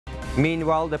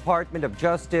Meanwhile, Department of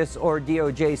Justice or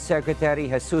DOJ Secretary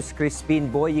Justice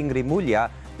Crispin Remulla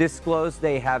disclosed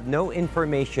they have no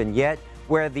information yet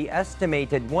where the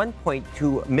estimated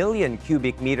 1.2 million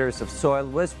cubic meters of soil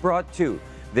was brought to.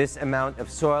 This amount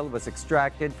of soil was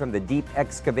extracted from the deep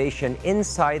excavation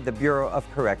inside the Bureau of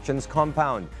Corrections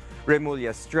compound.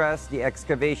 Remulla stressed the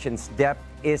excavation's depth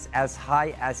is as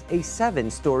high as a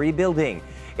 7-story building.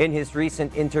 In his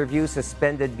recent interview,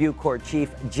 suspended BuCor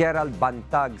Chief Gerald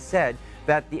Bantag said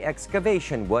that the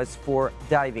excavation was for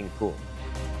diving pool.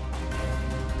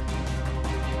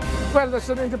 Well, that's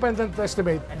an independent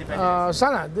estimate.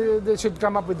 Sana, they should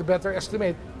come up with a better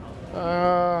estimate.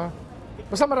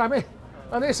 Basta marami.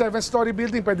 Ano 7-story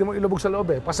building, pwede mo ilubog sa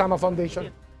loob pasama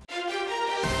foundation.